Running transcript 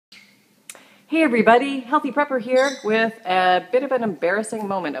Hey everybody, Healthy Prepper here with a bit of an embarrassing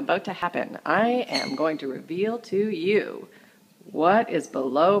moment about to happen. I am going to reveal to you what is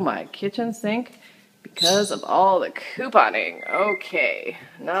below my kitchen sink because of all the couponing. Okay,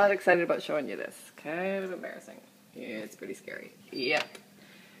 not excited about showing you this. Kind of embarrassing. Yeah, it's pretty scary. Yep,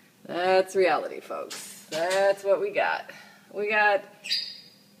 that's reality, folks. That's what we got. We got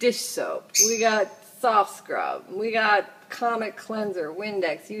dish soap. We got soft scrub. We got Comet cleanser,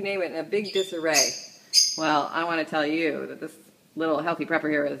 Windex, you name it, in a big disarray. Well, I want to tell you that this little healthy prepper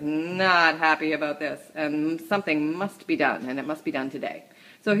here is not happy about this, and something must be done, and it must be done today.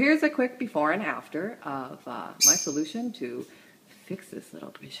 So here's a quick before and after of my solution to fix this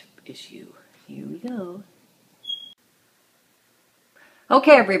little issue. Here we go.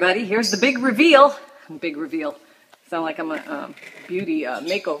 Okay, everybody, here's the big reveal. Big reveal. Sound like I'm a beauty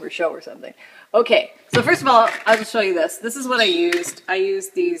makeover show or something. Okay, so first of all, I'll just show you this. This is what I used. I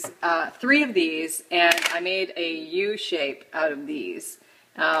used these, 3 of these, and I made a U shape out of these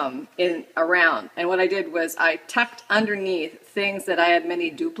in a round. And what I did was I tucked underneath things that I had many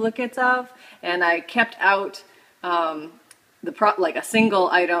duplicates of, and I kept out like a single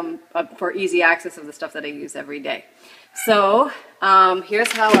item for easy access of the stuff that I use every day. So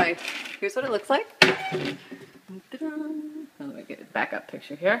here's what it looks like. Let me get a backup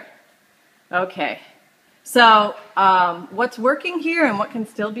picture here. Okay, so what's working here and what can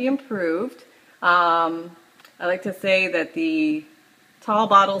still be improved. I like to say that the tall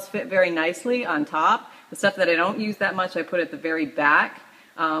bottles fit very nicely on top. The stuff that I don't use that much I put at the very back.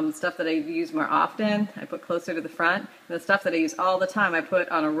 The stuff that I use more often I put closer to the front. And the stuff that I use all the time I put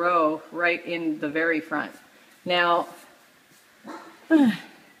on a row right in the very front. Now,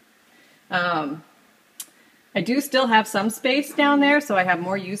 I do still have some space down there, so I have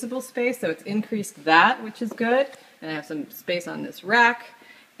more usable space, so it's increased that, which is good. And I have some space on this rack.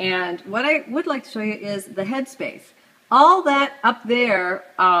 And what I would like to show you is the head space. All that up there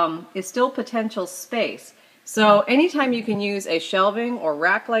is still potential space. So anytime you can use a shelving or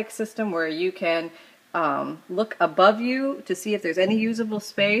rack-like system where you can look above you to see if there's any usable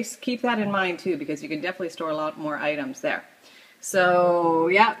space, keep that in mind too, because you can definitely store a lot more items there. So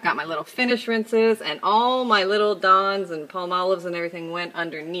yeah, got my little finish rinses, and all my little Dawns and Palmolives and everything went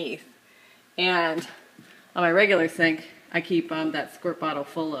underneath. And on my regular sink, I keep that squirt bottle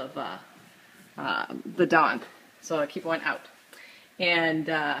full of the Dawn. So I keep one out. And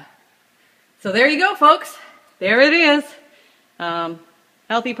so there you go, folks. There it is.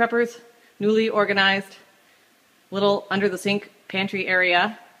 Healthy preppers, newly organized, little under the sink pantry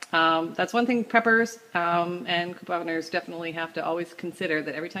area. That's one thing preppers and couponers definitely have to always consider,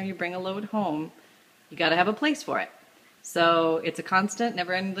 that every time you bring a load home, you got to have a place for it. So it's a constant,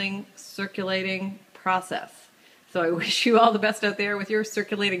 never-ending, circulating process. So I wish you all the best out there with your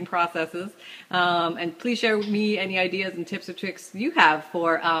circulating processes. And please share with me any ideas and tips or tricks you have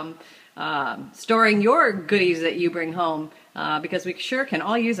for storing your goodies that you bring home, because we sure can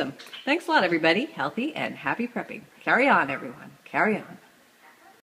all use them. Thanks a lot, everybody. Healthy and happy prepping. Carry on, everyone. Carry on.